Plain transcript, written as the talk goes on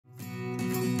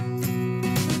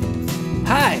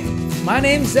Hi, my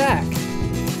name's Zach,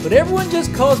 but everyone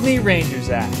just calls me Ranger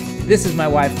Zak. This is my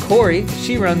wife Corey,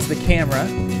 she runs the camera.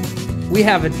 We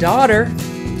have a daughter,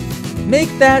 make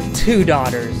that 2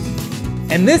 daughters.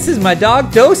 And this is my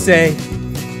dog Dose.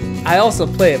 I also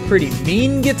play a pretty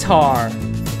mean guitar.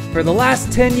 For the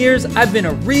last 10 years, I've been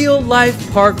a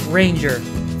real-life park ranger,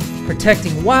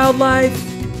 protecting wildlife,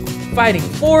 fighting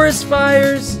forest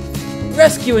fires,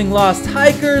 rescuing lost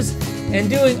hikers, and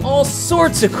doing all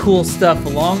sorts of cool stuff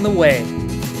along the way.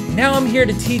 Now I'm here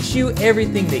to teach you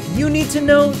everything that you need to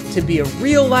know to be a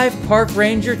real-life park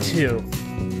ranger too.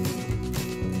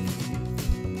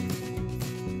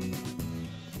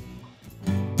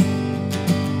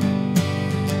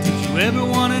 Did you ever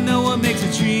want to know what makes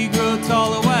a tree grow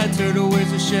tall? A white turtle wears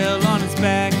a shell on its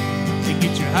back. To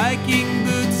get your hiking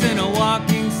boots and a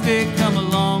walking stick, come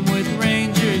along with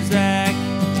Ranger Zak.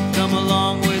 Come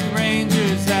along with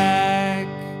Ranger Zak.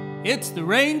 It's the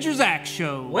Ranger Zak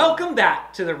Show. Welcome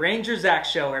back to the Ranger Zak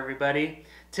Show, everybody.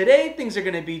 Today things are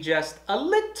going to be just a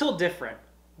little different.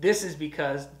 This is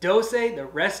because Dose, the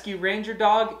rescue ranger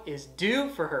dog, is due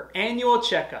for her annual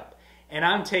checkup, and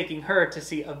I'm taking her to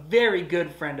see a very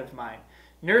good friend of mine,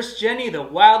 Nurse Jenny, the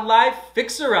wildlife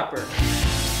fixer-upper.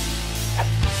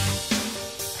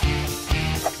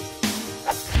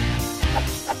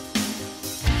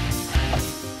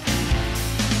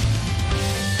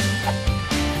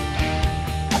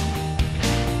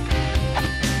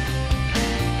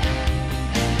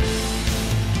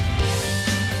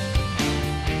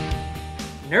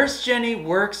 Nurse Jenny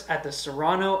works at the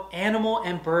Serrano Animal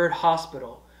and Bird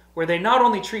Hospital, where they not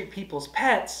only treat people's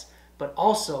pets, but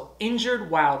also injured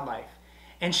wildlife.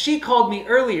 And she called me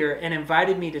earlier and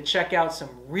invited me to check out some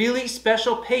really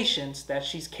special patients that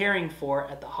she's caring for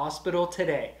at the hospital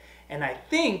today. And I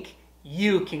think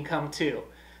you can come too.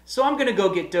 So I'm gonna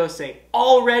go get Dose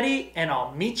all ready and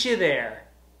I'll meet you there.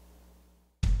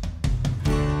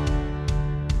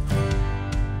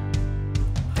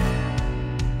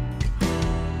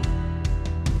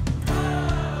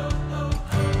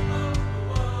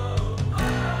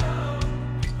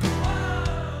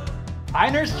 Hi,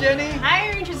 Nurse Jenny. Hi,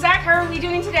 Ranger Zak. How are we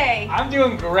doing today? I'm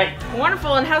doing great.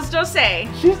 Wonderful. And how's Dose?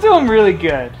 She's doing really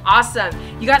good. Awesome.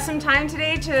 You got some time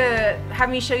today to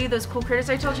have me show you those cool critters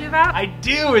I told you about? I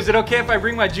do. Is it okay if I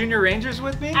bring my junior rangers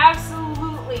with me?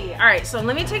 Absolutely. All right, so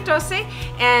let me take Dose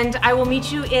and I will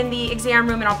meet you in the exam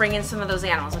room and I'll bring in some of those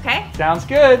animals, okay? Sounds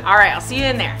good. All right, I'll see you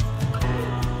in there.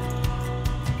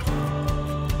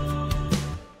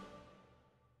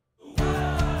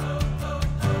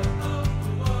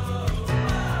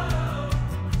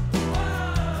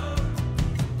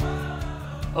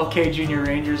 Okay, Junior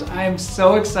Rangers, I am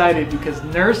so excited because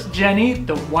Nurse Jenny,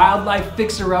 the wildlife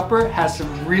fixer-upper, has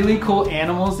some really cool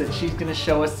animals that she's gonna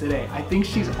show us today. I think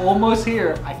she's almost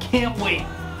here. I can't wait.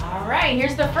 All right,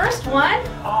 here's the first one.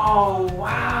 Oh,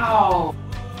 wow.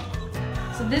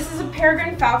 So this is a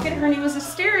peregrine falcon. Her name is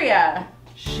Asteria.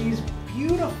 She's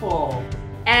beautiful.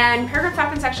 And peregrine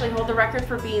falcons actually hold the record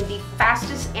for being the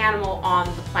fastest animal on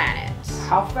the planet.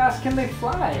 How fast can they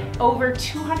fly? Over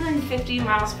 250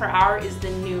 miles per hour is the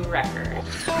new record.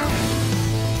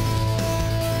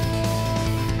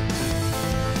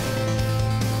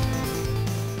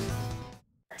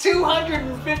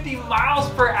 250 miles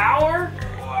per hour?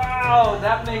 Wow,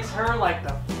 that makes her like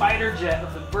the fighter jet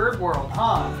of the bird world,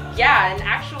 huh? Yeah, and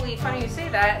actually, funny you say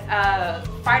that,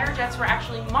 fighter jets were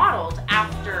actually modeled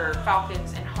after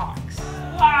falcons and hawks.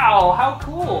 Wow, how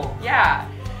cool. Yeah.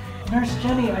 Nurse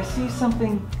Jenny, I see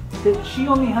something that she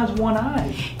only has one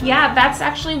eye. Yeah, that's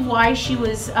actually why she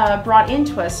was brought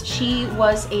into us. She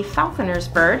was a falconer's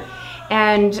bird,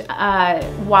 and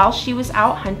while she was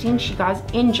out hunting, she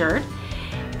got injured.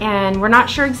 And we're not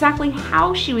sure exactly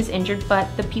how she was injured, but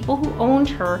the people who owned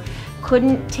her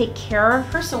couldn't take care of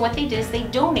her, so what they did is they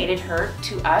donated her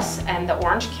to us and the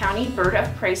Orange County Bird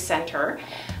of Prey Center,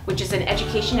 which is an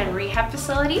education and rehab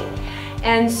facility.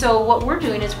 And so what we're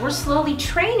doing is we're slowly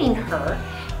training her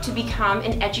to become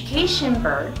an education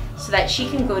bird so that she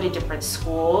can go to different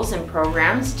schools and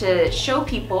programs to show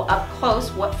people up close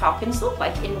what falcons look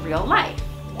like in real life.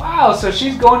 Wow, so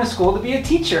she's going to school to be a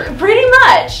teacher. Pretty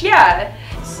much, yeah.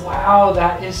 Wow,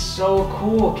 that is so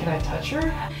cool. Can I touch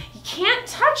her? You can't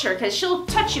touch her because she'll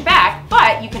touch you back,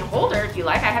 but you can hold her if you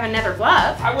like. I have another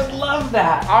glove. I would love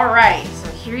that. All right, so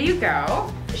here you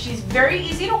go. She's very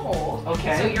easy to hold.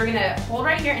 Okay. So you're gonna hold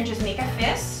right here and just make a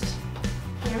fist.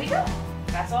 Here we go.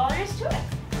 That's all there is to it.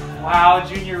 Wow,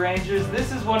 Junior Rangers,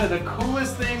 this is one of the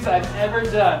coolest things I've ever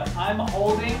done. I'm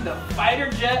holding the fighter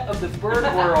jet of the bird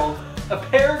world, a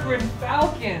peregrine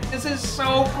falcon. This is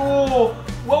so cool.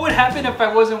 What would happen if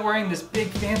I wasn't wearing this big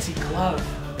fancy glove?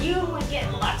 You would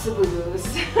get lots of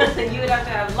boo-boos. You would have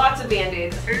to have lots of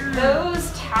band-aids.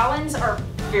 Those talons are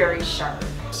very sharp.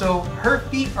 So her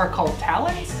feet are called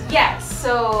talons? Yes,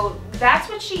 so that's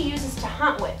what she uses to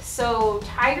hunt with. So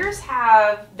tigers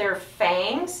have their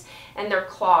fangs and their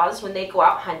claws when they go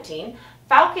out hunting.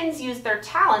 Falcons use their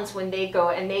talons when they go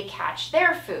and they catch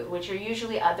their food, which are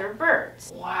usually other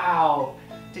birds. Wow.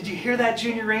 Did you hear that,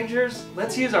 Junior Rangers?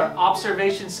 Let's use our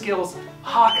observation skills,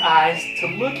 hawk eyes, to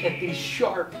look at these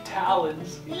sharp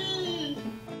talons.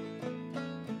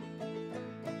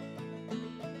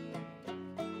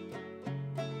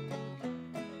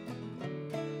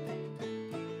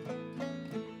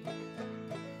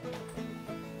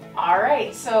 All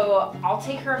right, so I'll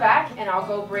take her back and I'll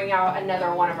go bring out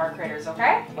another one of our critters,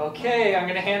 okay? Okay, I'm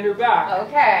gonna hand her back.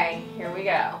 Okay, here we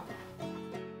go.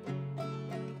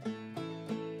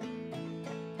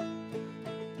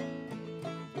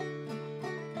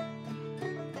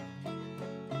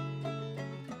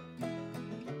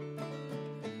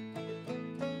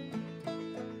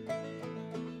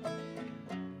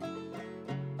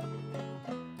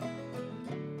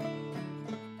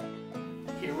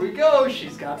 Here we go,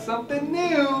 she's got something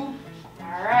new.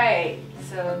 All right,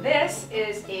 so this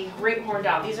is a great horned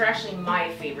owl. These are actually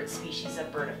my favorite species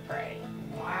of bird of prey.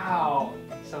 Wow,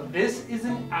 so this is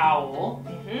an owl,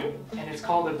 and it's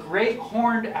called a great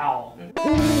horned owl.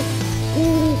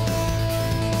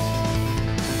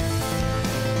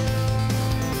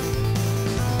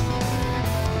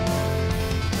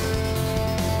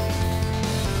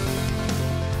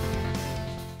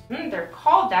 They're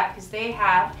called that because they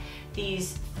have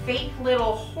these fake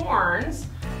little horns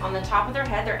on the top of their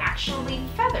head. They're actually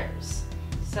feathers.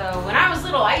 So when I was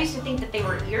little, I used to think that they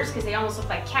were ears because they almost look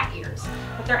like cat ears.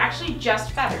 But they're actually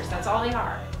just feathers. That's all they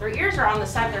are. Their ears are on the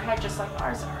side of their head just like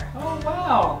ours are. Oh,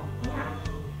 wow.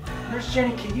 Yeah. Nurse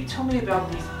Jenny, can you tell me about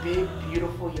these big,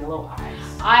 beautiful yellow eyes?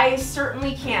 I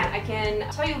certainly can. I can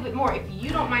tell you a bit more if you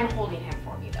don't mind holding him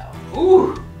for me though.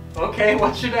 Ooh, okay,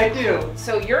 what should I do?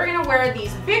 So you're gonna wear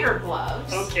these bigger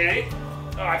gloves. Okay.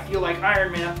 Oh, I feel like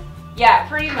Iron Man. Yeah,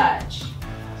 pretty much.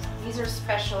 These are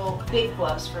special big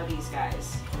gloves for these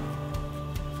guys.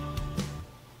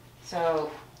 So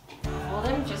hold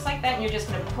him just like that and you're just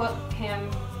gonna put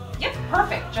him, yep,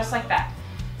 perfect, just like that.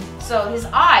 So his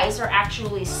eyes are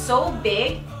actually so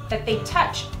big that they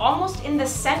touch almost in the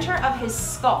center of his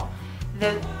skull.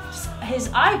 His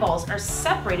eyeballs are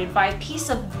separated by a piece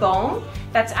of bone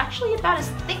that's actually about as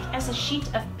thick as a sheet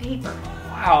of paper.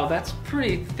 Wow, that's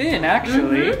pretty thin,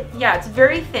 actually. Yeah, it's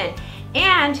very thin.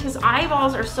 And his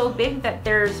eyeballs are so big that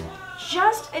there's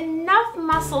just enough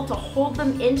muscle to hold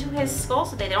them into his skull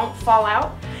so they don't fall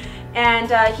out.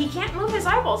 And he can't move his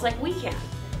eyeballs like we can.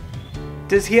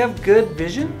 Does he have good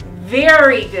vision?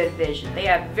 Very good vision. They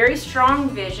have very strong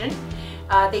vision.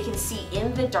 They can see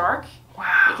in the dark. Wow.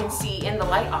 They can see in the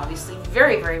light, obviously,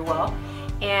 very, very well.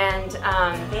 And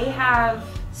they have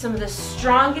some of the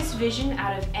strongest vision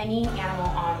out of any animal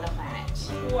on the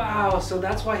planet. Wow, so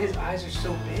that's why his eyes are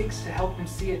so big, to help him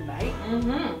see at night?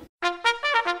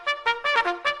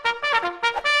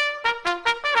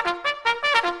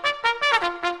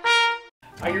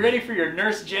 Are you ready for your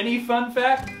Nurse Jenny fun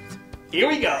fact? Here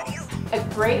we go. A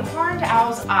great horned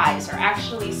owl's eyes are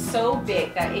actually so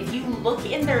big that if you look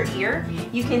in their ear,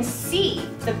 you can see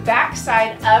the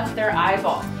backside of their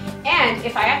eyeball. And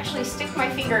if I actually stick my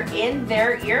finger in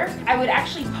their ear, I would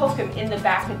actually poke him in the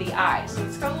back of the eye. So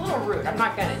it's a little rude. I'm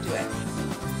not going to do it.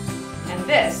 And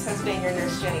this has been your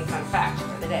Nurse Jenny fun fact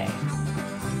for the day.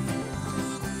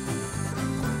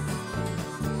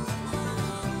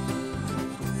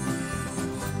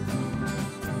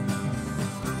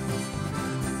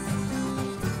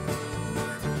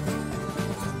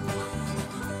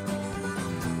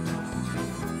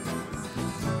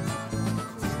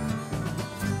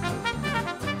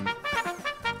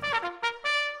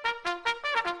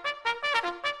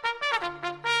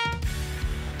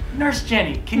 Nurse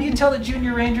Jenny, can you tell the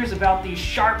Junior Rangers about these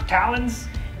sharp talons?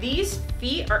 These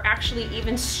feet are actually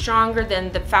even stronger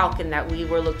than the falcon that we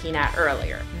were looking at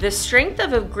earlier. The strength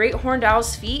of a great horned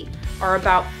owl's feet are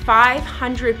about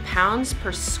 500 pounds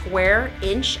per square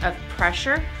inch of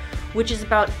pressure, which is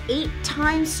about 8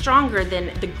 times stronger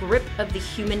than the grip of the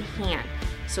human hand.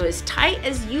 So as tight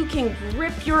as you can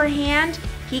grip your hand,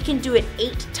 he can do it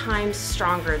 8 times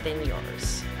stronger than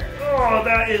yours. Oh,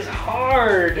 that is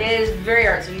hard. It is very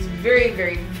hard, so he's very,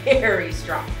 very, very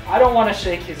strong. I don't want to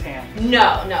shake his hand.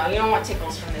 No, you don't want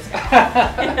tickles from this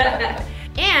guy.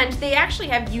 And they actually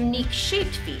have unique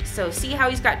shaped feet. So see how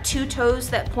he's got 2 toes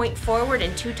that point forward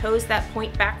and 2 toes that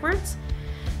point backwards?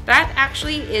 That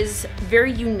actually is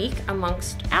very unique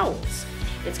amongst owls.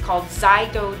 It's called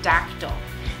zygodactyl.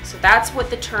 So that's what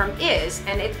the term is,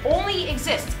 and it only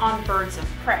exists on birds of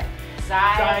prey.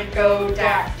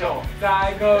 Zygodactyl.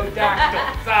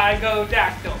 Zygodactyl.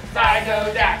 Zygodactyl.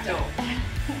 Zygodactyl.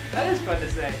 That is fun to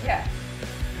say. Yeah.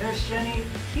 Nurse Jenny,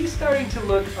 he's starting to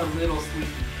look a little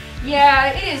sleepy.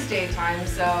 Yeah, it is daytime,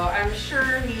 so I'm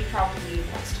sure he probably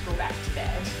wants to go back to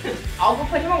bed. I'll go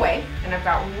put him away, and I've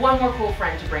got one more cool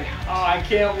friend to bring out. Oh, I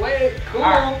can't wait. Cool.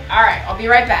 All right, I'll be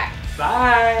right back.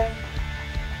 Bye.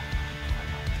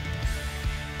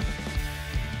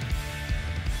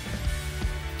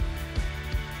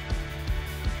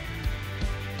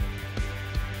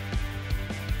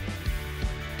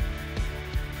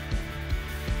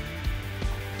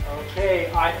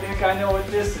 Okay, I think I know what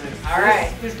this is. All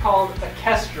right. This is called a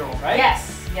kestrel, right?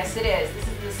 Yes, yes it is. This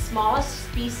is the smallest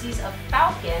species of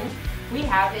falcon we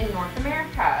have in North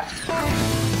America.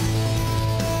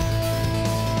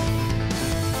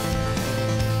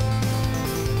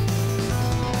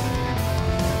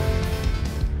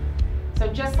 So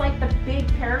just like the big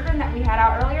peregrine that we had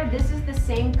out earlier, this is the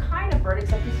same kind of bird,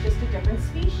 except it's just a different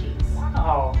species.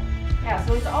 Wow. Yeah,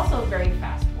 so it's also a very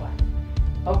fast one.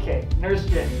 Okay, Nurse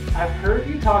Jenny, I've heard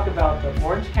you talk about the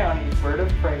Orange County Bird of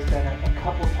Prey Center a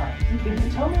couple times. Can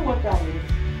you tell me what that is?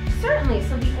 Certainly.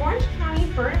 So the Orange County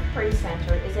Bird of Prey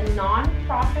Center is a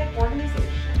non-profit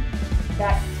organization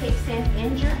that takes in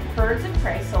injured birds of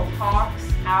prey, so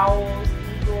hawks, owls,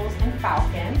 eagles, and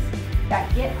falcons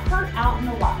that get hurt out in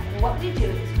the wild. And what we do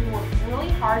is we work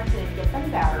really hard to get them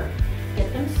better,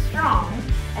 get them strong,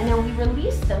 and then we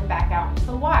release them back out into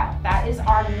the wild. That is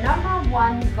our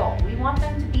 #1 goal. We want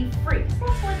them to be free, because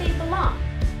that's where they belong.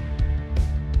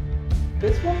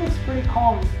 This one looks pretty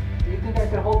calm. Do you think I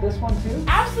could hold this one too?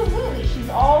 Absolutely. She's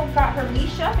all got her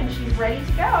leash up and she's ready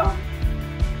to go.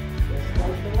 Just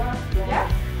like the last one. Yeah.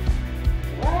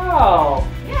 Wow.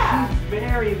 Yeah. She's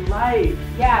very light.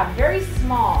 Yeah, very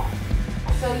small.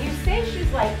 So you say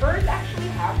she's like, birds actually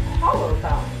have hollow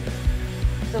bones.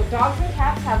 So dogs and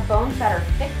cats have bones that are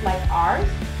thick like ours.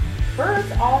 Birds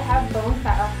all have bones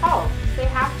that are hollow. They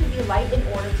have to be light in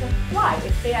order to fly.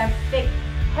 If they have thick,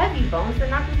 heavy bones, they're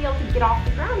not going to be able to get off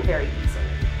the ground very easily.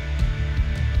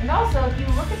 And also, if you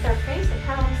look at their face, it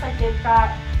kind of looks like they've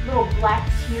got little black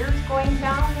tears going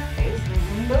down their face.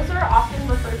 Those are often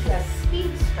referred to as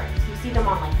speed stripes. You see them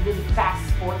on like really fast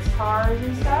sports cars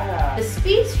and stuff. Yeah. The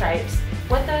speed stripes,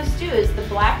 what those do is the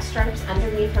black stripes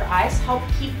underneath her eyes help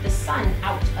keep the sun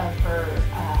out of her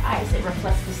eyes. It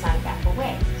reflects the sun back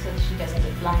away so that she doesn't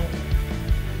get blinded.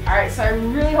 All right, so I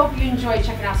really hope you enjoyed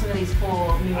checking out some of these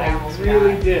cool new animals. I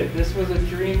really did. This was a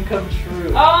dream come true.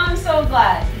 Oh, I'm so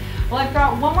glad. Well, I've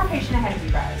got one more patient ahead of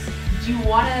you guys. Do you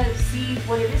want to see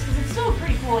what it is? Because it's still a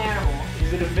pretty cool animal.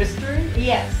 Is it a mystery?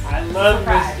 Yes. I love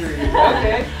Surprise. mysteries.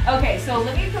 Okay. Okay, so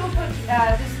let me go put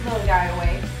this little guy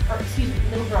away, or excuse me,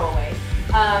 little girl away,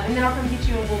 and then I'll come get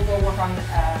you and we'll go work on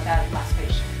that last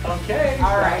patient. Okay.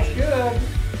 All right. Sounds good.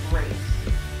 Great.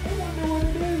 I wonder what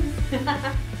it is.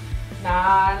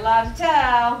 Not allowed to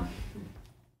tell.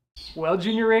 Well,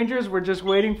 Junior Rangers, we're just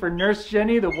waiting for Nurse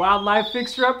Jenny, the wildlife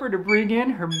fixer-upper, to bring in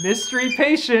her mystery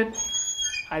patient.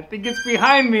 I think it's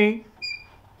behind me.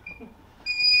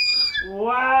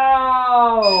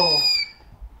 Wow!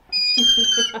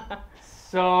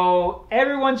 So,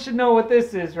 everyone should know what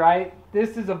this is, right?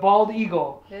 This is a bald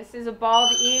eagle. This is a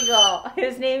bald eagle.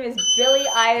 His name is Billy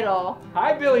Idol.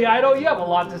 Hi, Billy Idol. You have a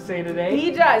lot to say today.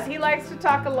 He does. He likes to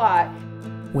talk a lot.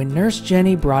 When Nurse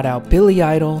Jenny brought out Billy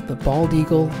Idol, the bald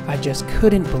eagle, I just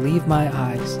couldn't believe my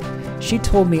eyes. She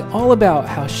told me all about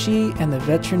how she and the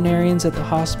veterinarians at the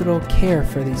hospital care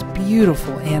for these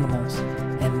beautiful animals.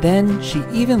 And then she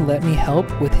even let me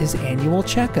help with his annual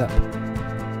checkup.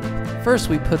 First,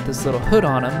 we put this little hood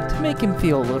on him to make him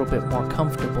feel a little bit more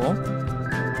comfortable.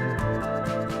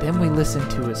 Then we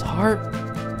listened to his heart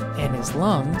and his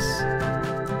lungs.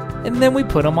 And then we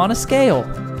put him on a scale.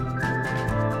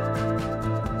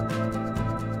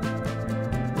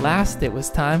 Last, it was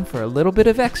time for a little bit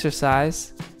of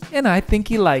exercise, and I think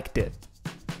he liked it.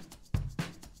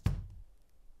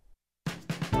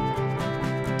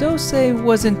 Dose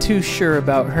wasn't too sure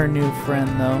about her new friend,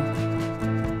 though.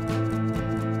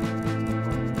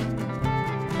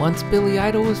 Once Billy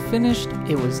Idol was finished,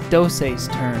 it was Dose's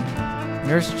turn.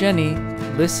 Nurse Jenny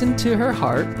listened to her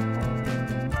heart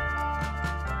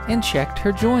and checked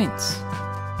her joints.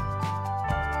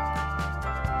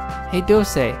 Hey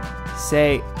Dose,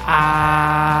 say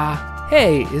ah.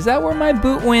 Hey, is that where my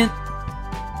boot went?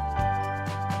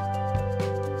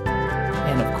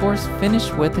 And of course,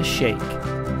 finish with a shake.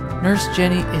 Nurse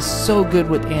Jenny is so good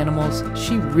with animals,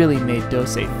 she really made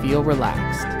Dose feel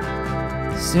relaxed.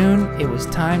 Soon, it was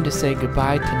time to say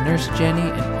goodbye to Nurse Jenny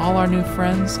and all our new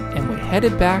friends, and we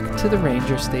headed back to the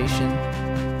ranger station.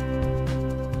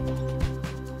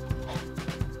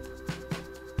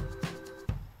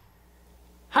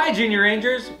 Hi Junior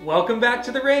Rangers, welcome back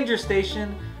to the ranger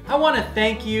station. I want to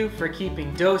thank you for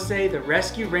keeping Dose, the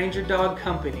rescue ranger dog,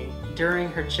 company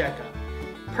during her checkup.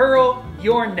 Pearl,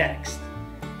 you're next.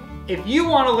 If you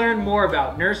want to learn more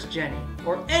about Nurse Jenny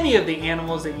or any of the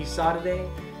animals that you saw today,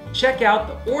 check out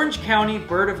the Orange County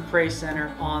Bird of Prey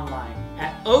Center online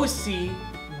at ocbpc.org.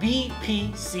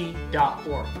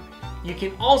 You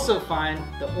can also find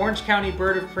the Orange County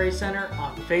Bird of Prey Center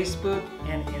on Facebook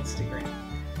and Instagram.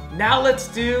 Now let's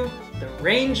do the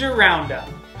Ranger Roundup.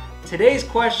 Today's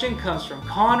question comes from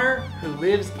Connor, who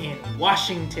lives in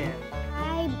Washington.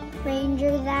 Hi,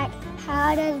 Ranger Zak.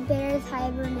 How does bears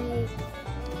hibernate?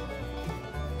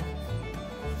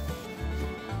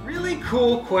 Really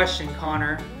cool question,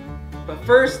 Connor. But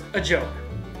first, a joke.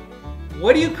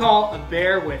 What do you call a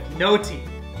bear with no teeth?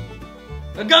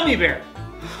 A gummy bear.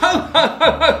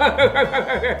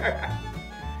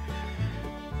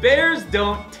 Bears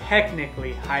don't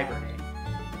technically hibernate.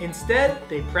 Instead,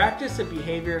 they practice a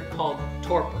behavior called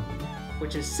torpor,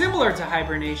 which is similar to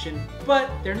hibernation, but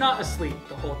they're not asleep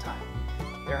the whole time.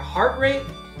 Their heart rate,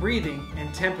 breathing,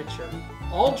 and temperature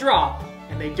all drop,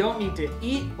 and they don't need to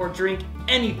eat or drink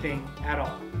anything at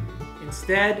all.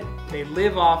 Instead, they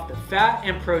live off the fat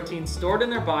and protein stored in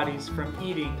their bodies from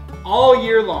eating all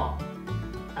year long.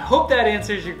 I hope that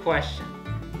answers your question.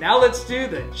 Now let's do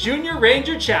the Junior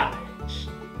Ranger Challenge.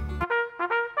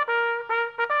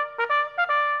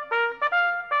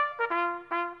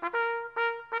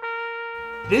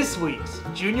 This week's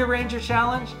Junior Ranger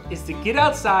Challenge is to get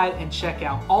outside and check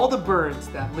out all the birds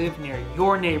that live near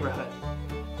your neighborhood.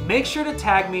 Make sure to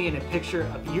tag me in a picture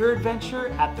of your adventure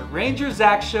at the Ranger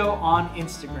Zak Show on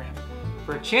Instagram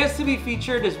for a chance to be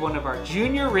featured as one of our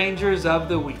Junior Rangers of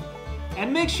the Week.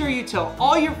 And make sure you tell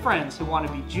all your friends who want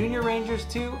to be Junior Rangers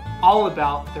too all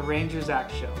about the Ranger Zak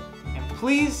Show. And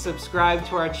please subscribe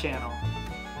to our channel.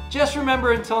 Just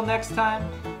remember, until next time,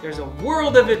 there's a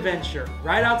world of adventure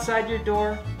right outside your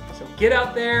door, so get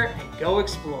out there and go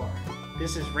explore.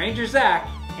 This is Ranger Zak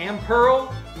and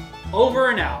Pearl,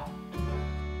 over and out.